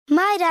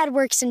My dad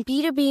works in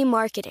B2B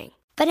marketing,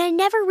 but I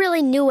never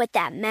really knew what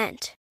that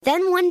meant.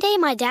 Then one day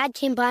my dad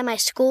came by my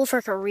school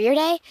for career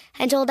day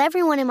and told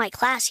everyone in my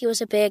class he was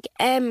a big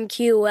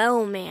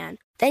MQL man.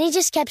 Then he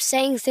just kept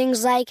saying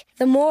things like,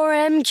 the more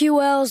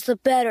MQLs, the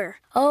better,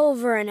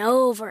 over and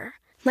over.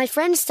 My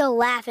friends still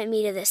laugh at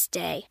me to this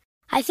day.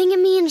 I think it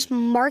means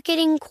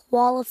marketing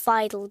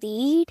qualified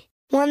lead.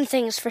 One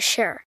thing's for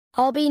sure,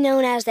 I'll be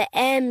known as the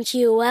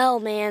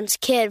MQL man's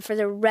kid for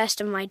the rest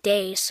of my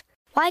days.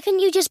 Why couldn't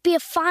you just be a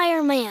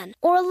fireman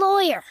or a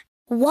lawyer?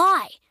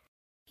 Why?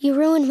 You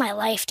ruined my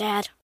life,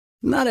 Dad.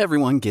 Not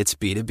everyone gets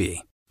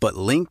B2B, but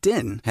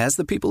LinkedIn has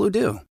the people who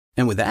do.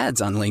 And with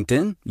ads on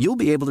LinkedIn, you'll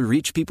be able to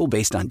reach people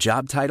based on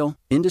job title,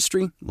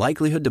 industry,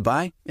 likelihood to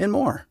buy, and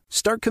more.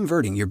 Start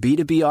converting your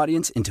B2B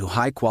audience into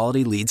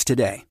high-quality leads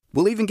today.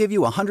 We'll even give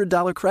you a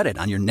 $100 credit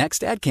on your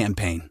next ad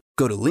campaign.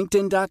 Go to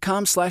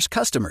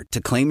linkedin.com/customer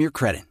to claim your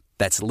credit.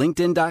 That's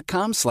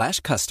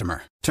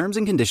linkedin.com/customer. Terms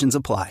and conditions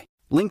apply.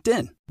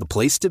 LinkedIn, the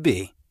place to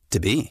be, to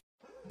be.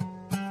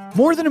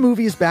 More Than a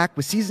Movie is back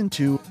with Season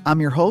 2. I'm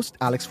your host,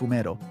 Alex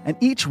Fumero, and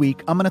each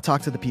week I'm going to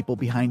talk to the people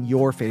behind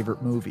your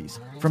favorite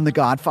movies. From The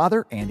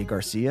Godfather, Andy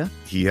Garcia.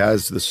 He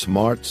has the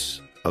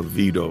smarts of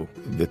Vito,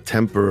 the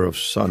temper of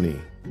Sonny,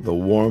 the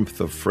warmth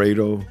of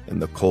Fredo,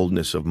 and the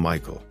coldness of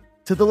Michael.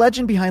 To the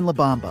legend behind La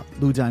Bamba,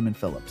 Lou Diamond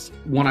Phillips.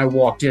 When I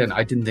walked in,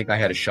 I didn't think I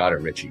had a shot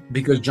at Richie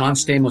because John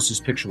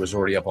Stamos' picture was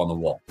already up on the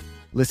wall.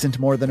 Listen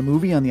to More Than a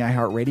Movie on the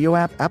iHeartRadio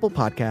app, Apple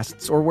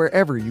Podcasts, or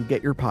wherever you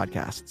get your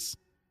podcasts.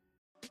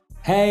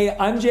 Hey,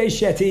 I'm Jay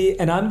Shetty,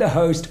 and I'm the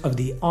host of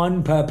the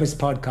On Purpose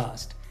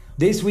podcast.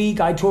 This week,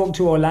 I talked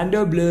to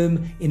Orlando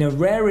Bloom in a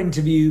rare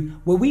interview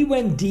where we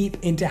went deep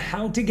into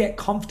how to get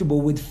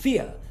comfortable with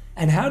fear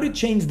and how to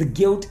change the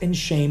guilt and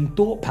shame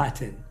thought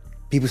pattern.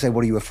 People say,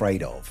 what are you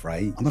afraid of,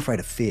 right? I'm afraid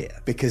of fear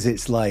because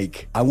it's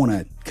like I want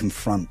to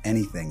confront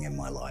anything in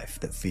my life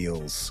that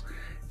feels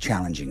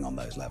challenging on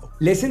those levels.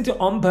 Listen to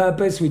On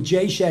Purpose with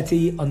Jay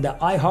Shetty on the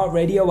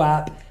iHeartRadio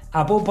app,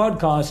 Apple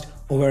Podcast,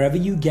 or wherever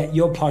you get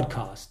your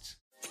podcasts.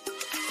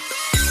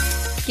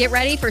 Get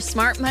ready for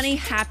Smart Money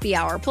Happy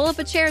Hour. Pull up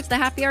a chair. It's the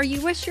happy hour you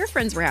wish your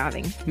friends were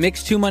having.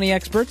 Mix two money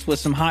experts with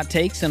some hot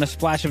takes and a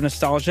splash of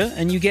nostalgia,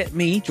 and you get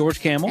me, George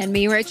Camel. And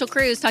me, Rachel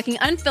Cruz, talking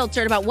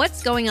unfiltered about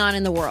what's going on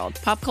in the world,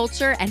 pop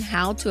culture, and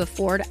how to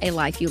afford a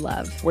life you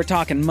love. We're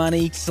talking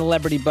money,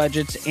 celebrity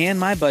budgets, and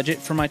my budget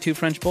for my 2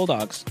 French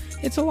bulldogs.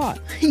 It's a lot.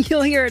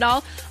 You'll hear it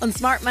all on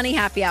Smart Money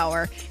Happy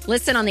Hour.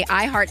 Listen on the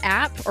iHeart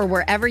app or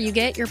wherever you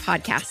get your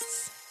podcasts.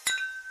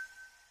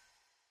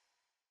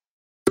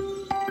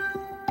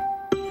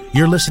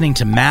 You're listening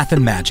to Math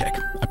and Magic,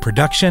 a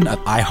production of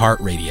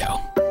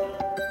iHeartRadio.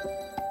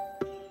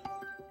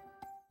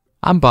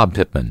 I'm Bob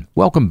Pittman.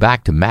 Welcome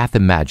back to Math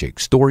and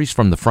Magic, Stories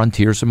from the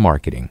Frontiers of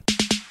Marketing.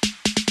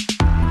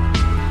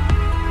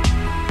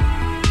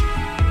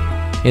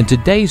 In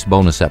today's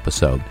bonus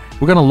episode,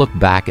 we're going to look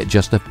back at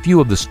just a few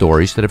of the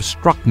stories that have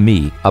struck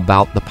me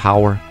about the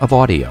power of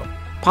audio.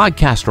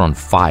 Podcasts are on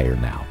fire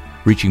now,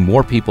 reaching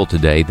more people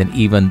today than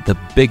even the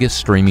biggest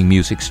streaming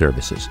music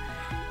services.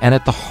 And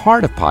at the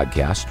heart of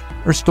podcasts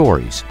are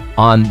stories.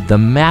 On the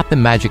Math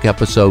and Magic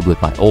episode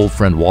with my old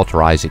friend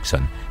Walter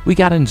Isaacson, we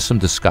got into some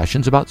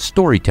discussions about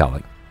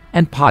storytelling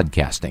and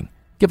podcasting.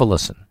 Give a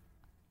listen.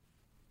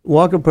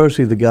 Walker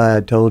Percy, the guy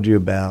I told you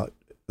about,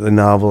 the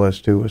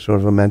novelist who was sort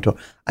of a mentor,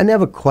 I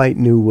never quite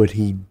knew what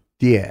he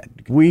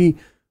did. We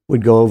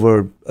would go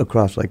over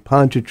across Lake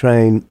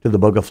Pontchartrain to the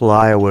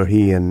Bogaflaya where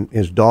he and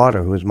his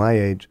daughter, who was my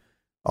age,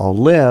 all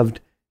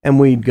lived,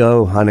 and we'd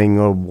go hunting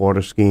or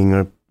water skiing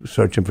or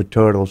searching for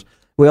turtles.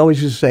 We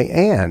always used to say,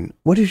 Ann,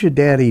 what does your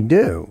daddy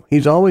do?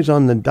 He's always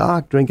on the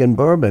dock drinking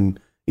bourbon,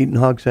 eating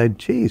hog-side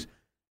cheese.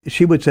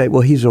 She would say,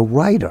 well, he's a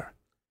writer.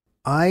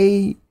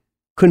 I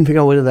couldn't figure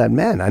out what that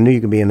meant. I knew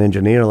you could be an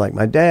engineer like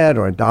my dad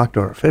or a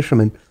doctor or a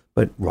fisherman,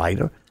 but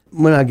writer.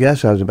 When I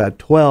guess I was about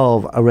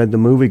 12, I read The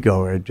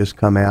Moviegoer. It had just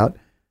come out.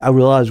 I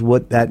realized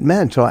what that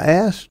meant. So I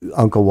asked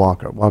Uncle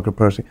Walker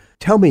Percy,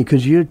 tell me,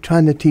 because you're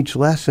trying to teach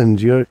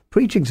lessons. You're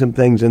preaching some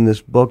things in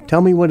this book.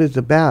 Tell me what it's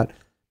about.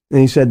 And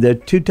he said there are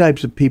 2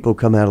 types of people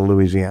come out of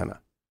Louisiana,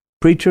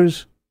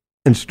 preachers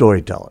and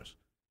storytellers.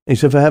 And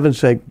he said, for heaven's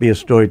sake, be a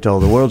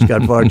storyteller. The world's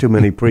got far too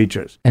many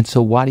preachers. And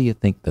so why do you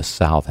think the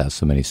South has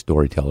so many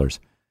storytellers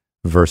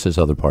versus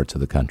other parts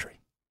of the country?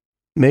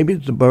 Maybe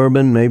it's the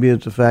bourbon. Maybe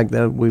it's the fact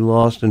that we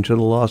lost and should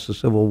have lost the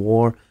Civil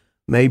War.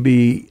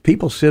 Maybe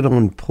people sit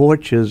on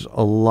porches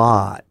a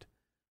lot.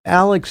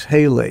 Alex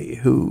Haley,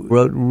 who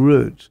wrote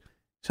Roots,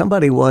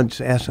 somebody once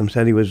asked him,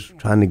 said he was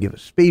trying to give a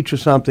speech or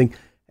something,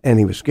 and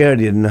he was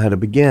scared. He didn't know how to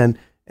begin.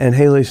 And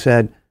Haley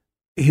said,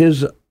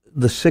 here's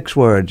the 6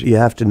 words you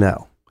have to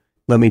know.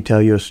 Let me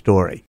tell you a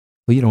story.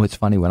 Well, you know, it's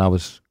funny. When I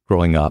was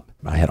growing up,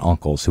 I had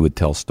uncles who would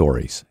tell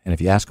stories. And if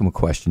you ask them a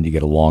question, you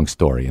get a long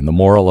story. And the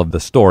moral of the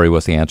story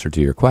was the answer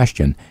to your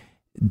question.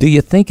 Do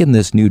you think in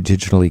this new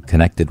digitally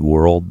connected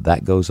world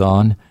that goes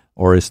on?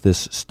 Or is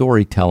this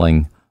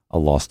storytelling a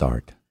lost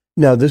art?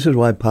 No, this is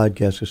why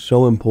podcasts are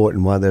so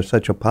important, why they're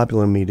such a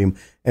popular medium,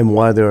 and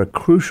why they're a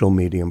crucial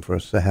medium for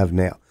us to have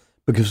now.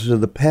 because for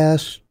the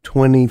past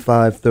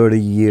 25, 30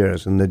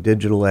 years in the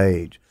digital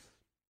age,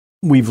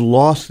 we've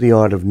lost the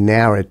art of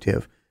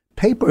narrative.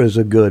 Paper is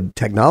a good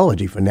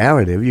technology for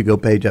narrative. You go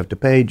page after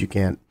page, you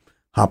can't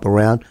hop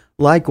around.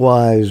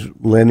 Likewise,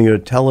 linear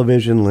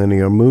television,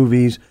 linear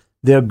movies,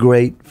 they're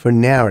great for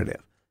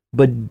narrative.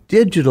 But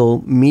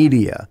digital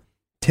media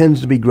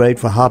tends to be great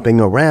for hopping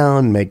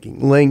around,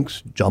 making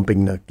links,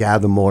 jumping to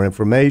gather more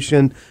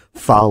information,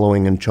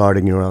 following and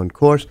charting your own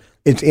course.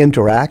 It's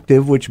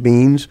interactive, which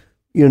means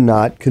you're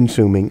not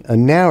consuming a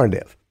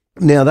narrative.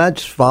 Now,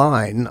 that's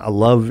fine. I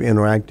love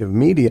interactive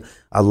media.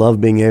 I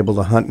love being able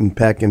to hunt and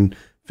peck and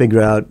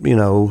figure out,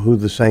 who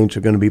the Saints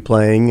are going to be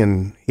playing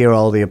and hear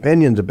all the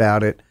opinions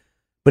about it.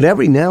 But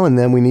every now and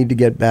then we need to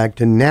get back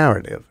to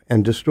narrative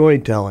and to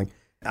storytelling.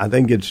 I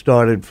think it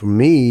started for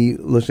me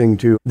listening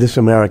to This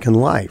American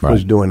Life,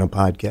 was doing a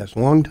podcast a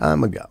long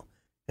time ago.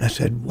 And I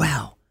said,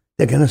 wow,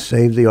 they're going to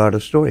save the art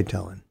of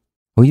storytelling.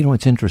 Well,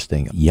 it's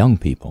interesting. Young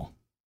people,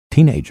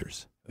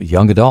 teenagers,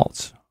 young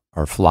adults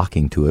are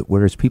flocking to it,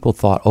 whereas people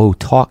thought,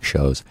 talk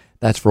shows,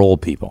 that's for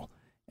old people.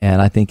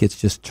 And I think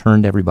it's just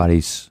turned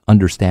everybody's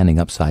understanding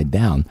upside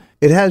down.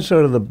 It has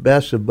sort of the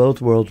best of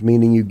both worlds,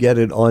 meaning you get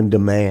it on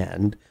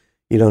demand.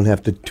 You don't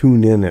have to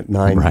tune in at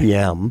 9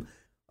 p.m.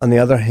 On the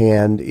other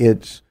hand,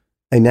 it's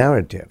a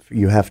narrative.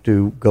 You have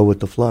to go with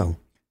the flow.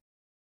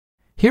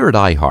 Here at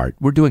iHeart,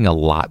 we're doing a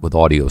lot with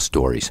audio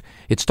stories.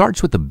 It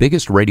starts with the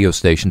biggest radio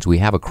stations we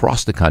have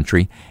across the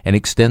country and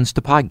extends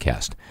to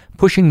podcast,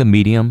 pushing the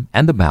medium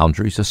and the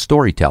boundaries of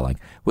storytelling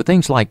with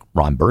things like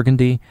Ron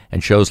Burgundy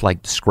and shows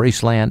like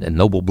Disgraceland and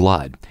Noble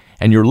Blood.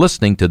 And you're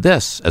listening to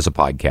this as a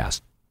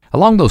podcast.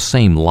 Along those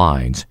same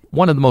lines,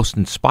 one of the most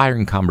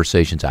inspiring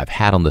conversations I've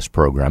had on this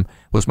program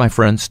was my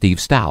friend Steve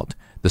Stout,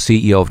 the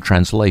CEO of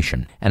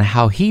Translation, and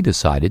how he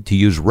decided to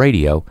use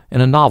radio in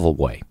a novel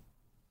way.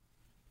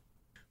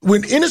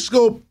 When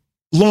Interscope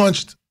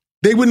launched,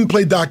 they wouldn't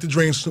play Dr.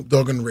 Dre and Snoop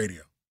Dogg on the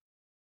radio.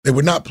 They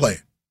would not play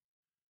it.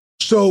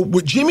 So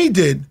what Jimmy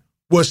did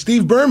was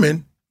Steve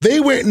Berman, they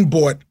went and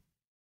bought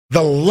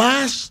the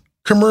last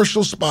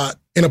commercial spot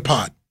in a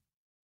pod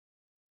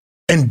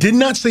and did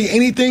not say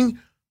anything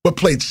but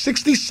played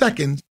 60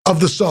 seconds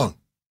of the song.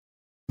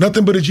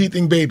 Nothing But a G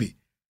Thing Baby.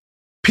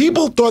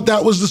 People thought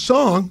that was the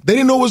song. They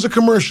didn't know it was a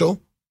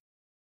commercial.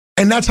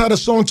 And that's how the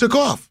song took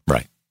off.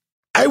 Right.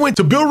 I went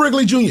to Bill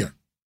Wrigley Jr.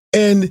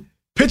 and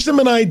pitched him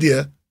an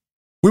idea.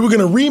 We were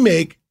going to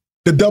remake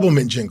the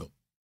Doublemint jingle.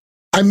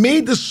 I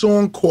made this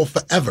song called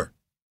Forever,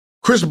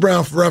 Chris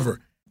Brown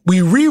Forever.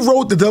 We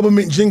rewrote the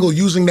Doublemint jingle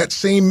using that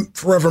same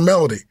Forever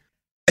melody.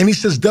 And he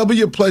says, double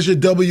your pleasure,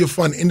 double your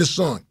fun in the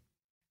song.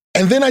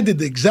 And then I did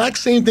the exact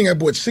same thing. I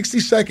bought 60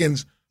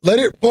 seconds, let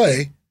it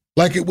play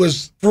like it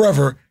was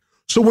Forever.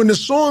 So when the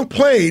song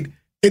played,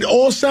 it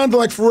all sounded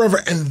like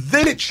Forever. And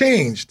then it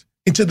changed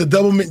into the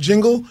Doublemint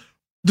jingle.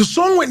 The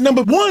song went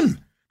number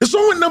one. The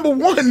song went number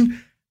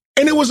one,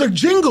 and it was a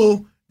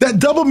jingle that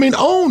Doublemint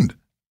owned.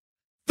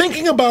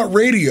 Thinking about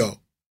radio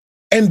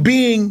and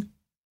being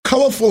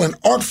colorful and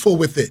artful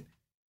with it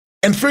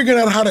and figuring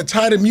out how to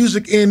tie the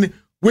music in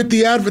with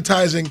the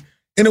advertising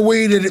in a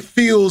way that it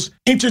feels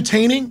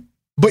entertaining,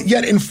 but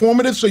yet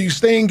informative so you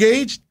stay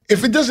engaged.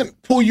 If it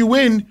doesn't pull you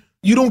in,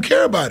 you don't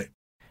care about it.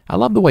 I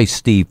love the way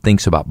Steve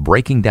thinks about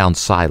breaking down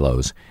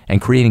silos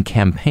and creating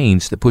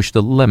campaigns that push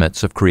the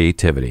limits of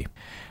creativity.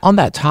 On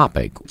that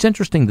topic, it's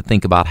interesting to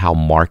think about how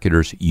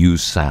marketers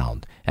use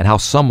sound and how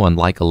someone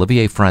like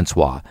Olivier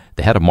Francois,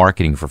 the head of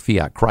marketing for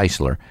Fiat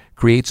Chrysler,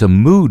 creates a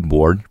mood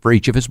board for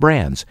each of his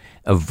brands,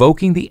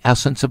 evoking the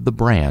essence of the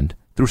brand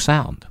through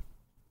sound.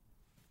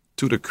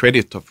 To the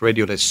credit of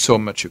radio, there's so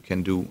much you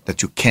can do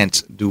that you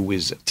can't do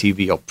with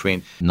TV or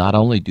print. Not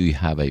only do you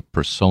have a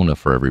persona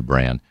for every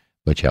brand,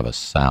 but you have a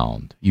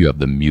sound. You have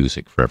the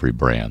music for every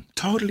brand.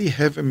 Totally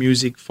have a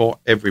music for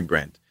every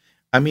brand.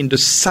 I mean, the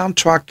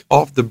soundtrack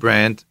of the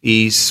brand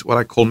is what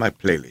I call my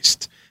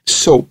playlist.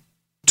 So,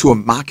 to a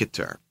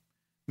marketer,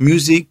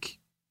 music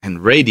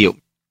and radio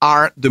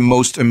are the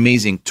most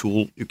amazing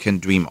tool you can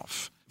dream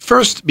of.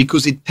 First,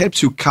 because it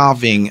helps you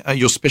carving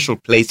your special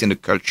place in the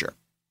culture.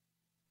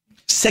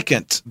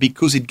 Second,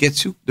 because it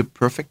gets you the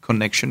perfect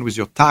connection with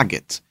your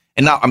target.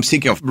 And now I'm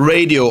thinking of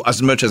radio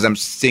as much as I'm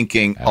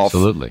thinking of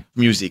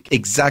music.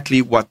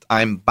 Exactly what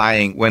I'm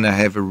buying when I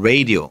have a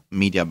radio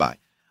media buy.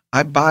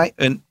 I buy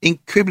an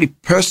incredibly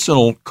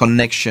personal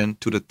connection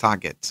to the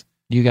target.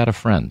 You got a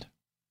friend.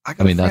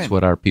 I mean, that's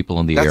what our people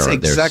in the that's era,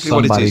 exactly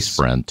they're somebody's what it is.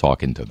 Friend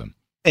talking to them.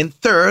 And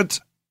third,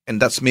 and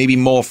that's maybe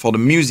more for the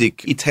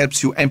music, it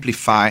helps you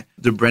amplify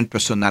the brand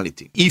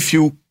personality. If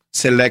you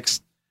select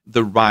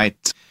the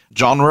right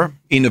genre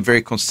in a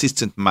very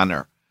consistent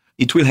manner,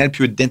 it will help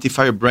you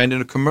identify a brand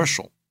in a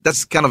commercial.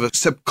 That's kind of a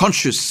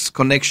subconscious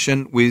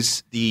connection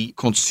with the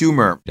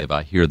consumer. If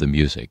I hear the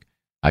music,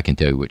 I can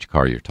tell you which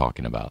car you're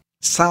talking about.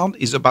 Sound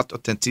is about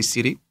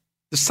authenticity.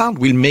 The sound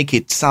will make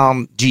it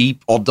sound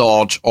Jeep or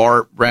Dodge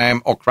or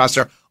Ram or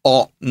Chrysler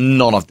or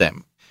none of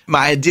them.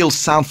 My ideal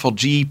sound for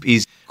Jeep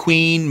is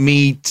Queen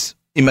meets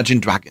Imagine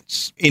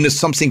Dragons in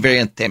something very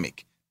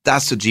anthemic.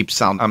 That's the Jeep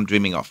sound I'm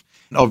dreaming of.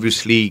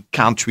 Obviously,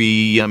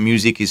 country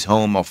music is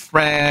home of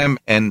Ram,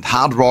 and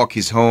hard rock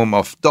is home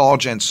of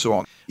Dodge, and so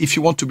on. If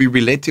you want to be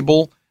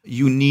relatable,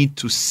 you need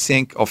to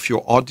think of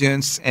your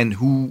audience and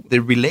who they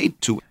relate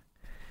to.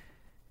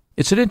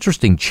 It's an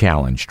interesting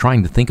challenge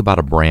trying to think about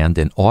a brand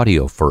in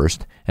audio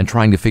first and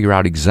trying to figure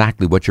out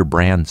exactly what your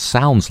brand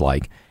sounds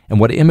like and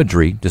what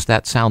imagery does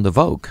that sound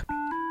evoke.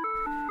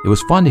 It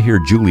was fun to hear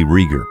Julie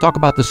Rieger talk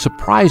about the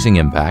surprising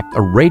impact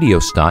a radio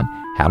stunt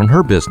had on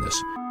her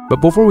business. But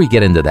before we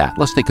get into that,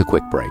 let's take a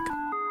quick break.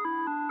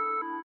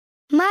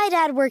 My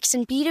dad works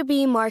in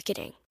B2B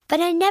marketing, but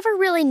I never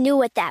really knew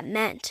what that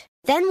meant.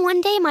 Then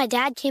one day my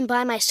dad came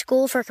by my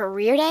school for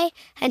career day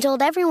and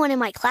told everyone in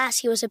my class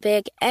he was a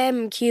big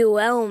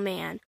MQL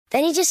man.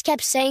 Then he just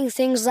kept saying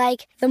things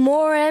like, the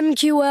more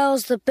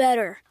MQLs, the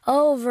better,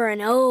 over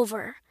and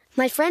over.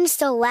 My friends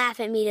still laugh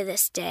at me to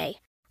this day.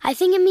 I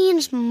think it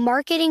means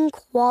marketing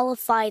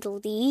qualified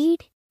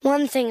lead.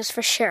 One thing's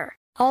for sure.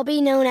 I'll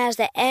be known as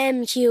the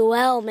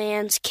MQL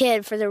man's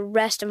kid for the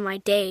rest of my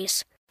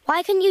days.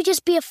 Why couldn't you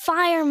just be a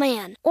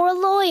fireman or a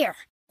lawyer?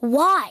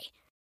 Why?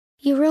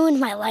 You ruined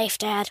my life,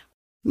 Dad.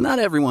 Not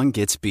everyone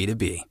gets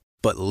B2B,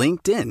 but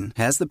LinkedIn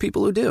has the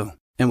people who do.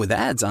 And with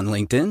ads on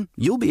LinkedIn,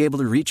 you'll be able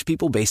to reach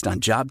people based on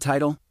job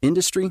title,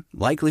 industry,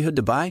 likelihood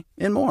to buy,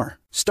 and more.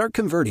 Start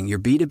converting your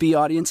B2B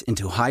audience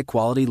into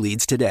high-quality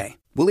leads today.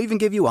 We'll even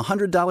give you a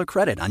 $100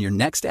 credit on your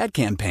next ad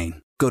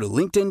campaign. Go to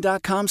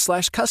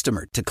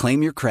linkedin.com/customer to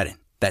claim your credit.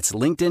 That's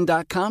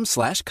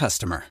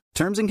linkedin.com/customer.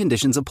 Terms and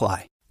conditions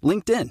apply.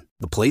 LinkedIn,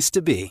 the place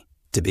to be,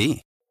 to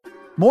be.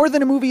 More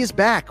Than a Movie is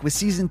back with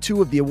season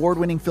 2 of the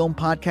award-winning film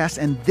podcast,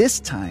 and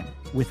this time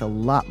with a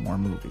lot more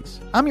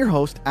movies. I'm your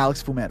host,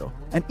 Alex Fumero,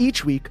 and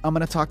each week I'm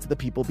going to talk to the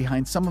people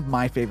behind some of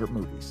my favorite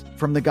movies.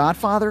 From The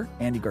Godfather,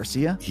 Andy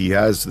Garcia. He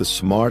has the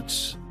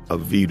smarts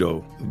of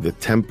Vito, the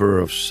temper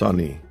of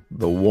Sonny,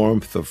 the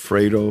warmth of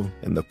Fredo,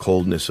 and the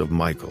coldness of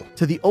Michael.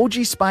 To the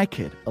OG Spy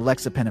Kid,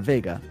 Alexa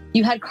Penavega.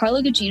 You had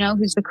Carla Gugino,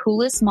 who's the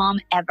coolest mom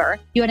ever.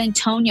 You had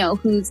Antonio,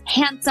 who's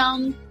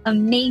handsome,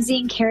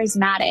 amazing,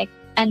 charismatic.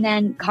 And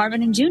then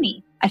Carmen and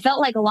Junie. I felt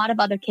like a lot of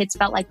other kids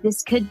felt like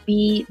this could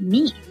be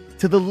me.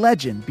 To the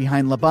legend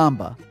behind La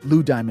Bamba,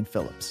 Lou Diamond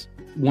Phillips.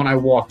 When I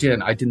walked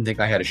in, I didn't think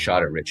I had a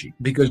shot at Richie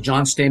because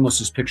John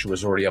Stamos' picture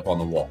was already up on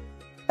the wall.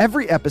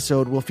 Every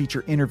episode will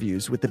feature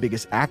interviews with the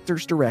biggest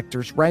actors,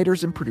 directors,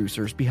 writers, and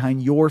producers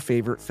behind your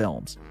favorite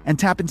films and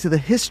tap into the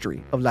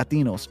history of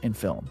Latinos in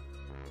film.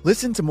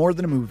 Listen to More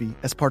Than a Movie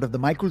as part of the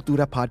My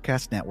Cultura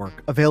podcast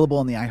network, available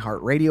on the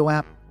iHeartRadio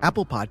app,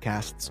 Apple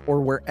Podcasts,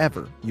 or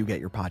wherever you get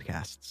your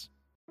podcasts.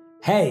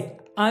 Hey,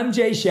 I'm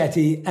Jay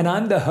Shetty, and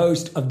I'm the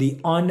host of the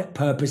On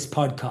Purpose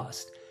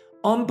podcast.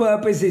 On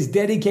Purpose is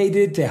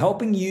dedicated to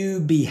helping you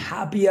be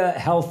happier,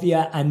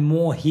 healthier, and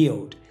more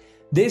healed.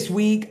 This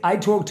week, I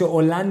talked to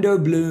Orlando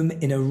Bloom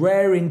in a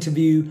rare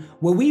interview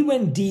where we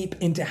went deep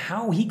into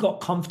how he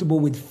got comfortable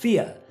with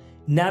fear,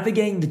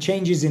 navigating the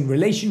changes in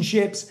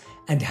relationships,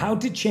 and how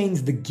to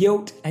change the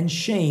guilt and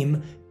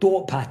shame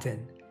thought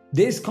pattern.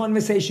 This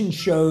conversation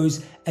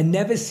shows a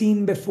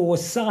never-seen-before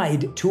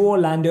side to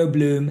Orlando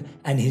Bloom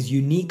and his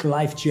unique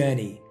life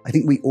journey. I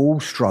think we all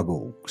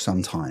struggle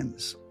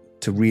sometimes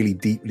to really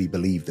deeply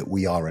believe that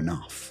we are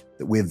enough,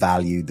 that we're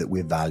valued, that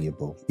we're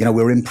valuable. You know,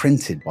 we're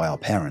imprinted by our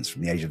parents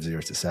from the age of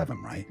 0 to 7,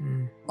 right?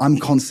 I'm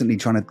constantly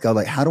trying to go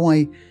like, how do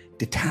I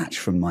detach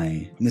from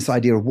this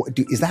idea of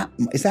is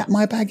that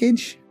my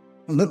baggage?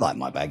 It doesn't look like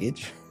my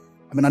baggage.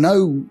 I mean, I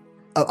know,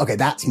 okay,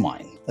 that's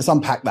mine. Let's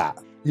unpack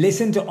that.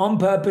 Listen to On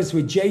Purpose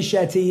with Jay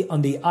Shetty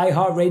on the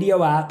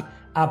iHeartRadio app,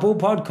 Apple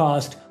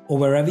Podcast, or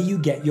wherever you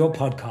get your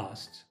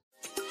podcasts.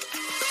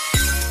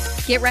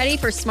 Get ready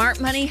for Smart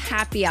Money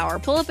Happy Hour.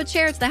 Pull up a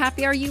chair. It's the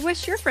happy hour you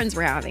wish your friends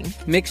were having.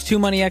 Mix two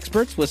money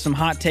experts with some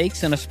hot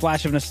takes and a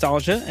splash of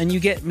nostalgia, and you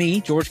get me,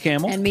 George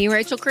Camel. And me,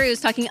 Rachel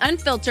Cruz, talking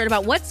unfiltered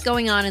about what's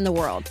going on in the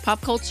world, pop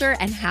culture,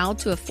 and how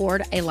to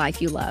afford a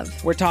life you love.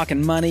 We're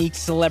talking money,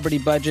 celebrity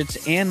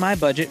budgets, and my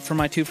budget for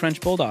my 2 French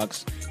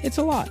bulldogs. It's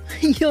a lot.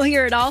 You'll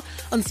hear it all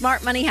on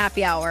Smart Money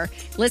Happy Hour.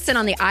 Listen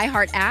on the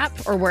iHeart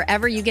app or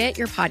wherever you get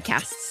your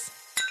podcasts.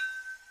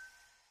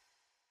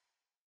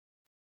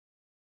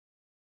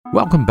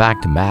 Welcome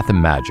back to Math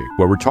and Magic,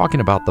 where we're talking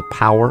about the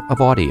power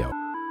of audio.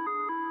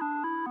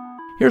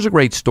 Here's a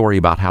great story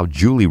about how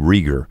Julie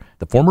Rieger,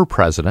 the former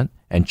president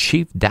and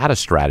chief data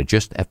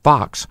strategist at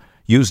Fox,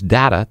 used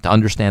data to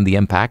understand the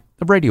impact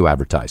of radio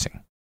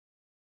advertising.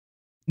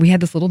 We had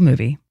this little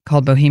movie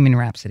called Bohemian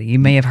Rhapsody. You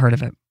may have heard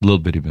of it. Little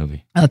bitty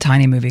movie. A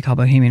tiny movie called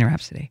Bohemian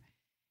Rhapsody.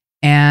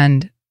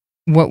 And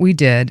what we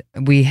did,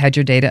 we had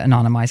your data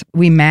anonymized.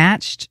 We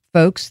matched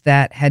folks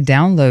that had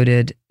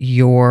downloaded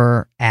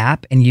your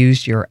app and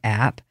used your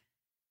app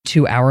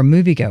to our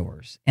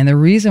moviegoers. And the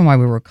reason why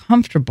we were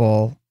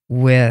comfortable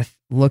with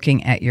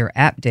looking at your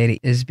app data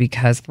is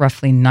because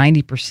roughly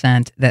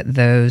 90% that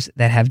those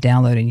that have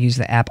downloaded and used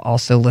the app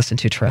also listen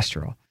to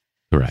terrestrial.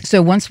 Correct.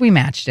 So once we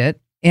matched it,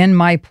 in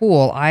my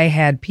pool, I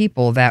had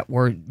people that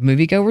were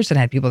moviegoers and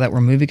had people that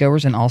were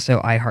moviegoers and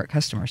also iHeart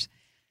customers.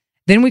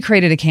 Then we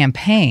created a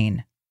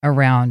campaign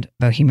around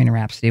Bohemian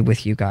Rhapsody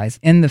with you guys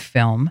in the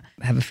film.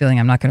 I have a feeling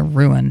I'm not going to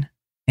ruin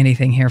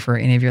anything here for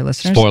any of your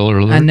listeners. Spoiler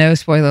alert. No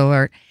spoiler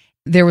alert.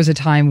 There was a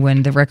time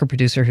when the record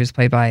producer, who's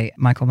played by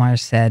Michael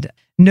Myers, said,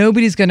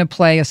 nobody's going to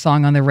play a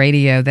song on the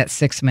radio that's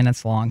 6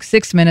 minutes long.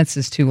 6 minutes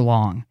is too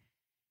long.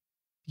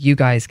 You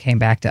guys came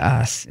back to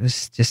us.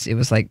 It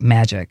was like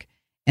magic,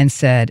 and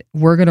said,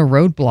 we're going to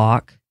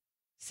roadblock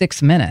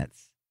 6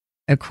 minutes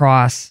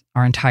across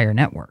our entire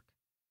network.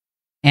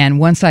 And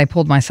once I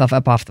pulled myself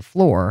up off the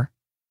floor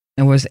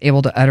and was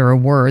able to utter a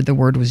word, the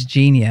word was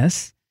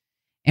genius.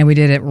 And we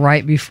did it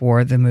right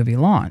before the movie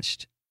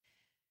launched.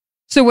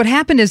 So what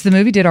happened is the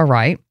movie did all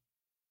right.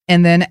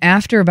 And then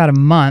after about a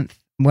month,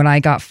 when I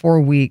got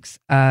 4 weeks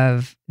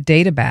of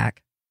data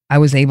back, I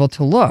was able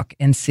to look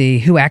and see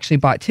who actually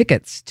bought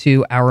tickets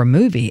to our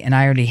movie. And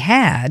I already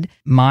had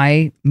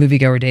my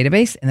moviegoer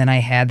database. And then I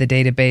had the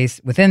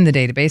database within the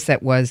database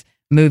that was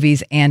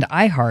movies and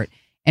iHeart.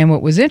 And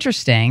what was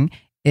interesting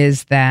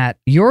is that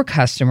your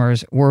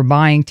customers were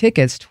buying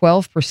tickets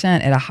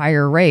 12% at a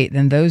higher rate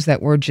than those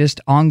that were just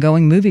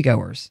ongoing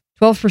moviegoers.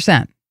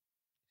 12%.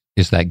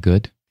 Is that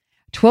good?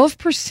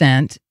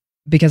 12%,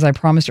 because I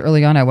promised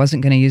early on I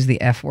wasn't going to use the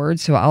F word,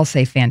 so I'll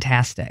say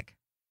fantastic.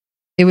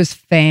 It was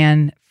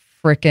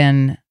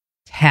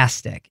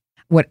fan-frickin-tastic.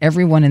 What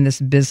everyone in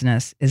this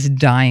business is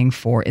dying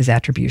for is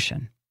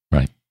attribution.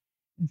 Right.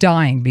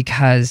 Dying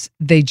because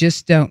they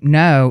just don't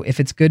know if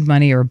it's good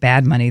money or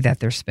bad money that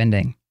they're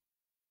spending.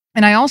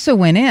 And I also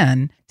went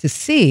in to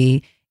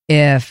see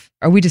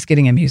are we just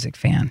getting a music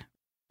fan?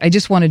 I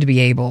just wanted to be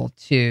able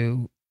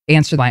to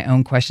answer my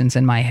own questions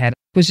in my head.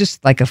 It was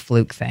just like a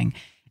fluke thing.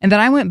 And then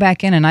I went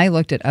back in and I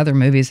looked at other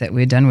movies that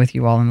we had done with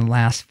you all in the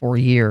last 4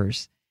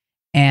 years.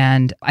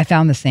 And I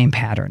found the same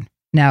pattern.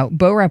 Now,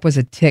 Bo Rap was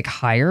a tick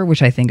higher,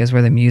 which I think is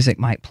where the music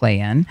might play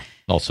in.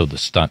 Also, the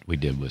stunt we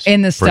did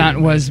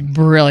was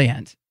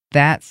brilliant.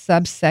 That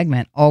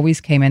sub-segment always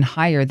came in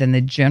higher than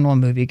the general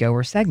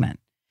moviegoer segment.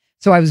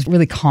 So I was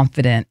really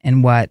confident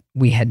in what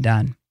we had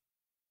done.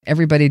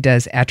 Everybody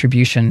does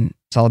attribution.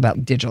 It's all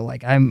about digital.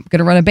 Like, I'm going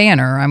to run a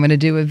banner. I'm going to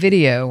do a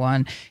video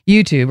on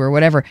YouTube or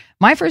whatever.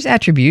 My first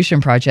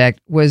attribution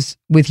project was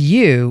with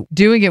you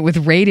doing it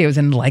with radios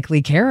and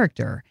likely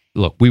character.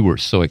 Look, we were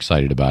so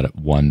excited about it.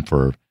 One,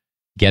 for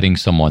getting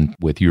someone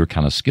with your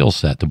kind of skill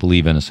set to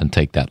believe in us and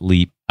take that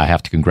leap. I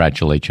have to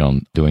congratulate you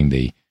on doing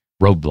the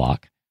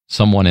roadblock.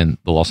 Someone in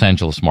the Los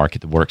Angeles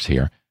market that works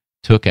here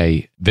took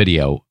a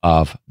video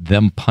of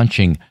them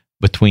punching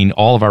between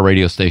all of our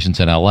radio stations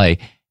in LA,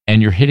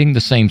 and you're hitting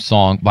the same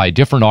song by a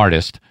different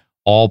artist,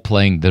 all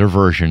playing their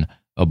version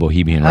of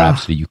Bohemian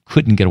Rhapsody. You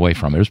couldn't get away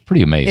from it. It was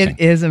pretty amazing. It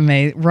is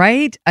amazing,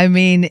 right? I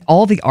mean,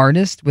 all the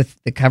artists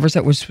with the covers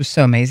that was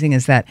so amazing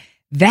is that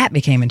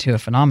became into a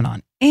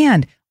phenomenon.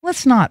 And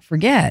let's not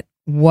forget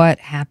what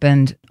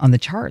happened on the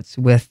charts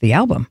with the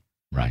album.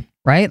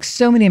 Right?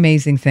 So many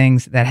amazing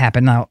things that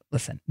happened. Now,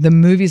 listen, the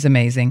movie's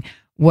amazing.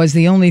 Was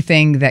the only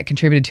thing that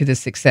contributed to the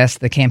success of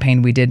the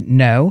campaign we did?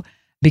 No,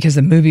 because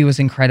the movie was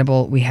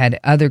incredible. We had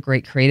other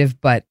great creative,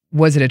 but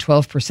was it a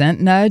 12%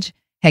 nudge?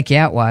 Heck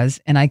yeah, it was.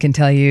 And I can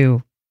tell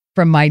you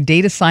from my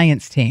data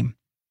science team,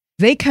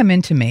 they come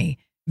into me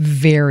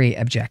very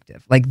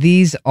objective. Like,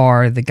 these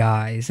are the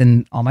guys,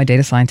 and all my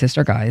data scientists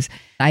are guys.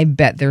 I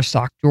bet their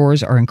sock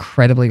drawers are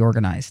incredibly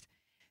organized.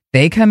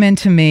 They come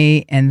into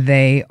me and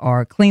they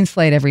are clean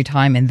slate every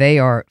time, and they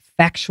are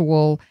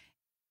factual.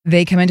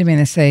 They come into me and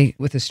they say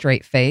with a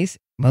straight face,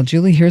 well,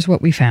 Julie, here's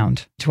what we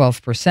found.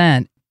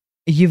 12%.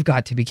 You've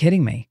got to be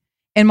kidding me.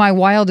 In my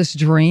wildest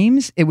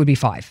dreams, it would be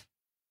 5.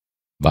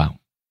 Wow.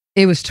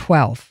 It was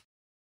 12.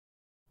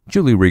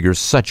 Julie Rieger's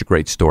such a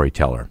great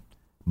storyteller,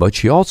 but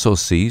she also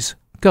sees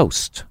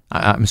ghosts.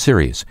 I'm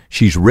serious.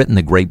 She's written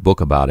a great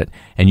book about it,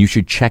 and you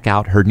should check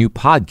out her new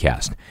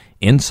podcast,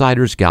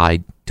 Insider's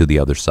Guide to the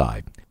Other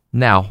Side.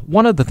 Now,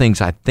 one of the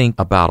things I think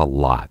about a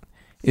lot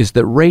is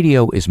that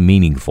radio is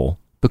meaningful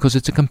because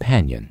it's a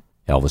companion.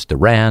 Elvis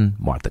Duran,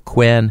 Martha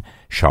Quinn,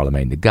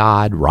 Charlemagne the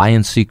God,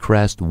 Ryan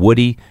Seacrest,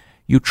 Woody.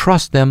 You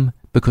trust them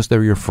because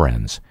they're your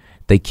friends.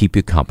 They keep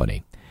you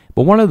company.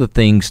 But one of the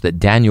things that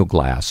Daniel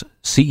Glass,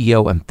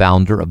 CEO and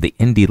founder of the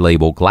indie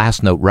label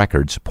Glassnote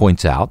Records,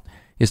 points out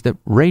is that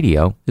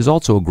radio is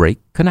also a great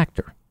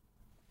connector.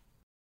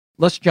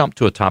 Let's jump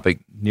to a topic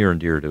near and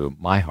dear to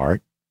my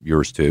heart,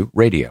 yours too,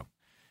 radio.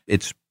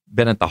 It's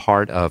been at the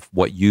heart of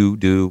what you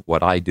do,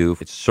 what I do.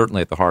 It's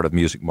certainly at the heart of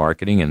music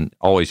marketing and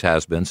always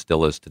has been,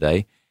 still is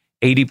today.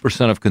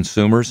 80% of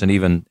consumers and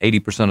even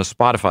 80% of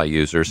Spotify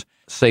users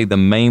say the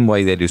main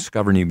way they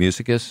discover new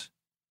music is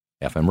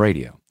FM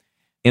radio.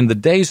 In the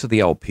days of the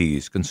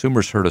LPs,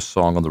 consumers heard a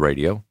song on the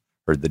radio,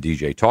 heard the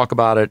DJ talk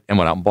about it, and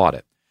went out and bought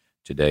it.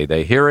 Today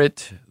they hear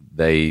it,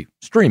 they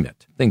stream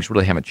it. Things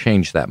really haven't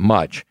changed that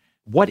much.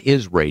 What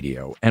is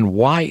radio, and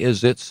why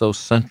is it so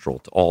central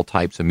to all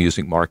types of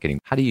music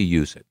marketing? How do you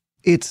use it?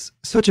 It's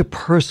such a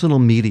personal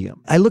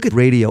medium. I look at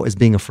radio as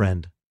being a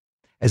friend,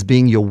 as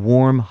being your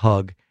warm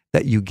hug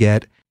that you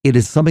get. It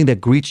is something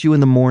that greets you in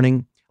the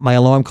morning. My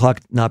alarm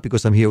clock, not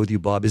because I'm here with you,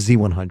 Bob, is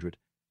Z100.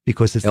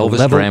 because it's Elvis the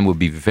level, Duran would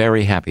be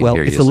very happy to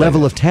hear you it's the say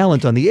level that. of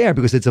talent on the air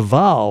because it's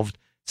evolved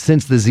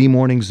since the Z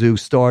Morning Zoo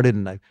started,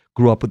 and I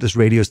grew up with this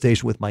radio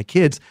station with my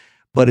kids,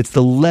 but it's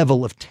the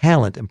level of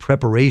talent and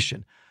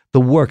preparation, the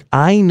work.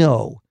 I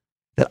know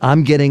that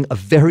I'm getting a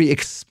very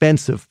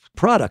expensive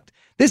product.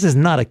 This is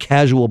not a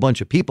casual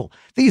bunch of people.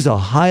 These are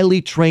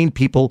highly trained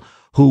people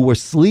who were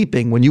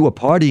sleeping when you were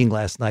partying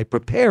last night,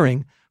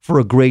 preparing for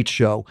a great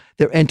show.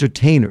 They're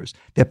entertainers.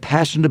 They're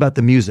passionate about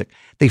the music.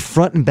 They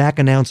front and back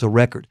announce a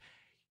record.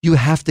 You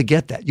have to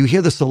get that. You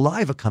hear the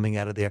saliva coming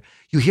out of there.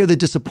 You hear the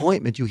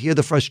disappointment. You hear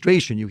the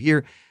frustration. You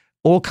hear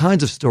all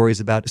kinds of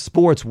stories about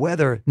sports,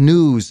 weather,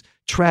 news,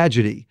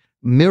 tragedy,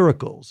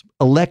 miracles,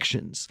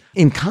 elections,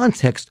 in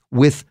context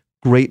with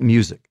great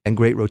music and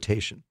great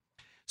rotation.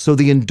 So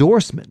the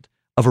endorsement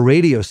of a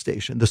radio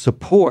station, the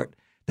support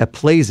that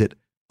plays it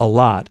a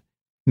lot,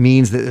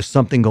 means that there's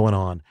something going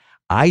on.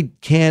 I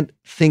can't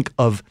think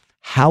of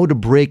how to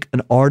break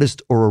an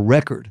artist or a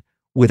record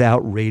without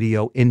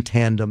radio in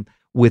tandem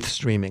with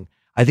streaming.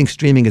 I think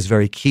streaming is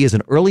very key as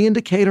an early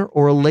indicator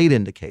or a late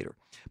indicator,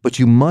 but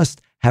you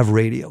must have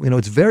radio. You know,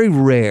 it's very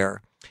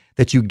rare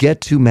that you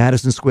get to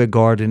Madison Square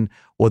Garden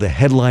or the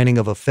headlining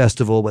of a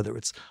festival, whether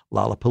it's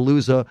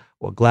Lollapalooza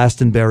or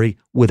Glastonbury,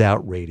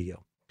 without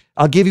radio.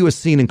 I'll give you a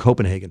scene in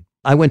Copenhagen.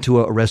 I went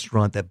to a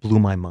restaurant that blew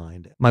my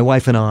mind. My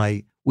wife and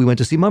I, we went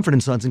to see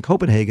Mumford & Sons in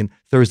Copenhagen.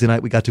 Thursday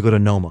night, we got to go to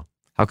Noma.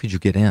 How could you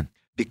get in?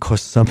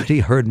 Because somebody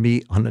heard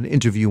me on an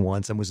interview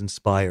once and was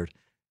inspired.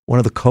 One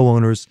of the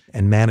co-owners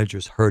and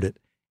managers heard it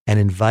and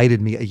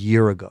invited me a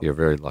year ago. You're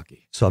very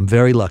lucky. So I'm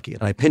very lucky,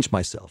 and I pinch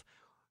myself.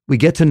 We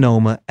get to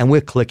Noma, and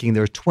we're clicking.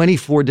 There are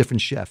 24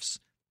 different chefs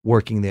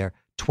working there,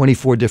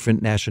 24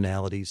 different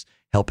nationalities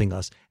helping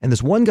us. And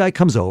this one guy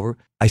comes over.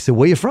 I said,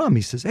 "Where you from?"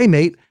 He says, "Hey,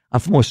 mate, I'm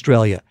from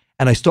Australia."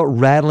 And I start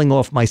rattling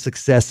off my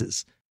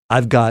successes.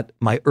 I've got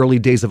my early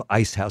days of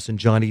Ice House and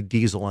Johnny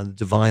Diesel on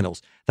the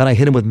Divinyls. Then I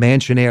hit him with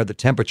Mansion Air, The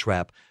Temper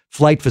Trap,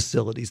 Flight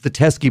Facilities, the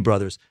Teskey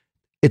Brothers.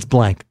 It's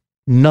blank.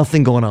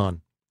 Nothing going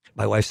on.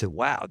 My wife said,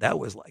 "Wow, that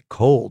was like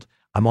cold."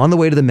 I'm on the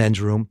way to the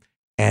men's room,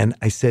 and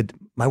I said,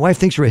 "My wife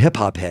thinks you're a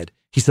hip-hop head."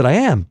 He said, "I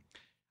am."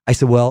 I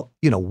said, "Well,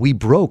 you know, we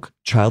broke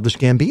Childish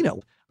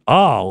Gambino."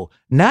 "Oh,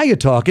 now you're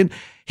talking."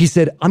 He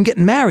said, "I'm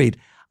getting married.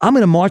 I'm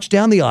going to march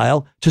down the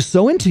aisle to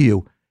So Into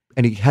You."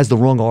 And he has the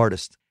wrong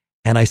artist.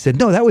 And I said,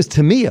 "No, that was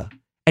Tamia."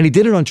 And he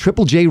did it on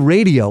Triple J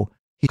Radio.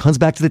 He comes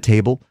back to the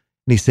table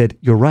and he said,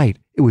 "You're right.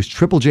 It was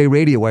Triple J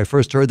Radio where I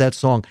first heard that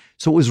song."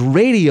 So it was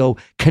radio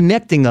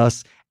connecting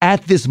us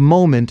at this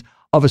moment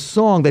of a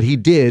song that he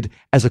did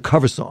as a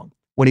cover song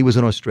when he was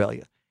in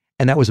Australia.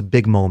 And that was a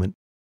big moment.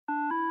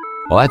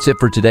 Well, that's it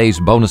for today's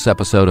bonus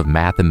episode of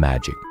Math and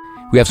Magic.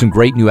 We have some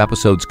great new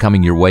episodes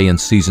coming your way in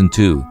Season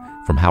 2,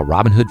 from how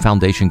Robin Hood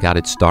Foundation got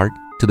its start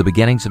to the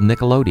beginnings of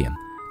Nickelodeon.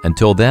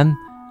 Until then,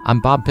 I'm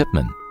Bob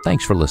Pittman.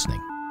 Thanks for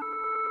listening.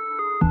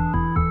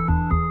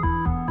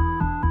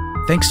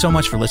 Thanks so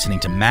much for listening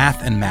to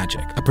Math and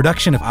Magic, a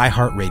production of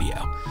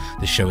iHeartRadio.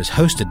 The show is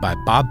hosted by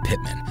Bob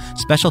Pittman.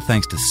 Special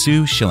thanks to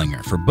Sue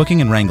Schillinger for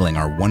booking and wrangling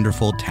our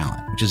wonderful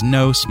talent, which is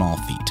no small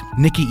feat.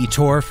 Nikki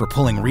Ettore for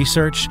pulling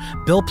research,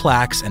 Bill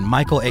Plax and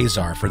Michael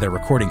Azar for their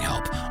recording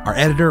help, our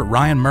editor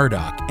Ryan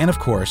Murdoch, and of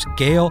course,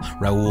 Gail,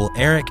 Raul,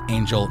 Eric,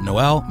 Angel,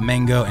 Noel,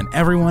 Mango, and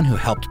everyone who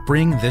helped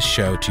bring this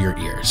show to your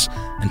ears.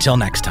 Until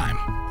next time.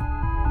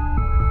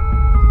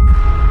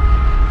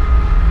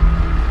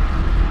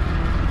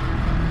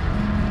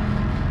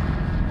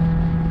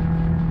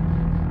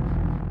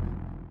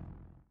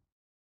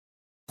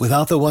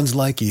 Without the ones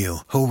like you,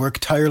 who work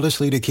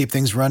tirelessly to keep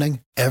things running,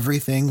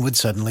 everything would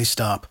suddenly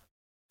stop.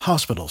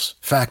 Hospitals,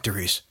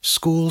 factories,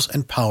 schools,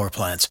 and power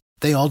plants,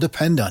 they all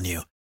depend on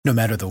you. No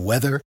matter the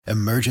weather,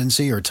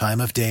 emergency, or time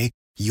of day,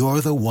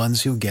 you're the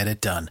ones who get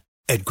it done.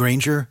 At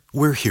Grainger,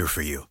 we're here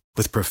for you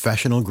with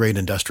professional-grade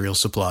industrial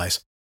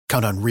supplies.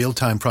 Count on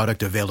real-time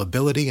product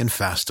availability and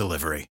fast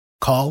delivery.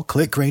 Call,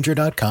 click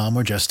Grainger.com,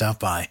 or just stop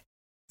by.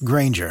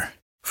 Grainger,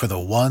 for the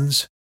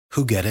ones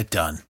who get it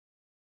done.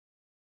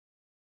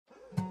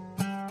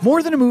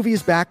 More Than a Movie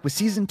is back with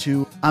Season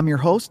 2. I'm your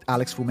host,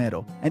 Alex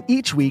Fumero, and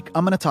each week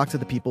I'm going to talk to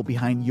the people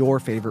behind your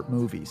favorite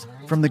movies.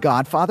 From The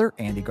Godfather,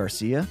 Andy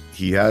Garcia.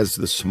 He has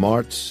the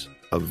smarts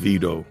of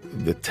Vito,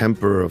 the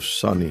temper of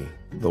Sonny,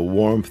 the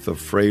warmth of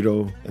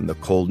Fredo, and the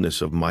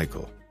coldness of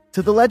Michael.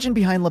 To the legend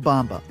behind La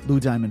Bamba, Lou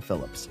Diamond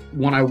Phillips.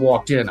 When I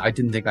walked in, I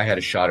didn't think I had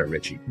a shot at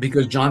Richie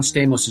because John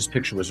Stamos'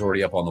 picture was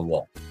already up on the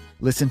wall.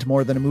 Listen to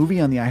More Than a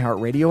Movie on the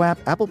iHeartRadio app,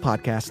 Apple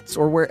Podcasts,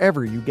 or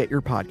wherever you get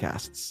your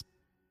podcasts.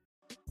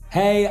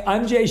 Hey,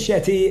 I'm Jay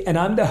Shetty, and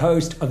I'm the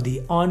host of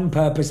the On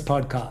Purpose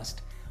podcast.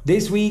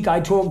 This week,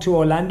 I talked to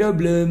Orlando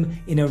Bloom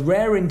in a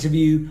rare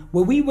interview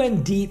where we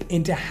went deep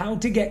into how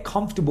to get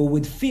comfortable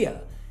with fear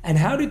and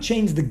how to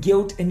change the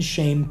guilt and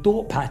shame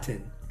thought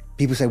pattern.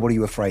 People say, what are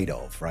you afraid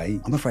of, right?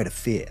 I'm afraid of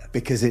fear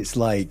because it's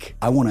like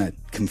I want to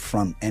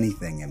confront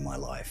anything in my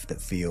life that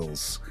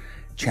feels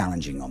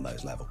challenging on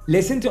those levels.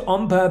 Listen to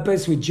On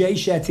Purpose with Jay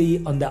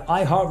Shetty on the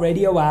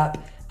iHeartRadio app,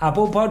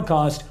 Apple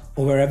Podcast,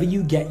 or wherever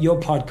you get your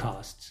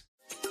podcasts.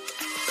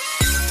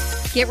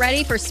 Get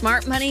ready for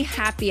Smart Money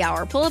Happy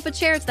Hour. Pull up a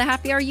chair. It's the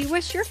happy hour you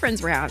wish your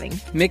friends were having.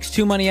 Mix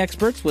two money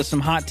experts with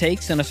some hot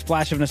takes and a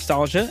splash of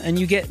nostalgia, and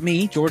you get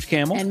me, George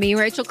Camel. And me,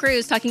 Rachel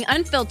Cruz, talking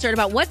unfiltered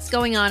about what's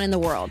going on in the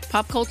world,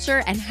 pop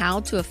culture, and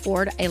how to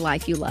afford a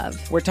life you love.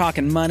 We're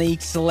talking money,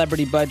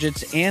 celebrity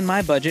budgets, and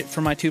my budget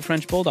for my two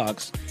French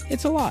bulldogs.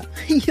 It's a lot.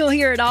 You'll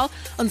hear it all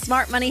on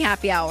Smart Money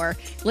Happy Hour.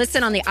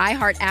 Listen on the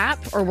iHeart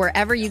app or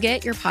wherever you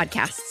get your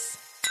podcasts.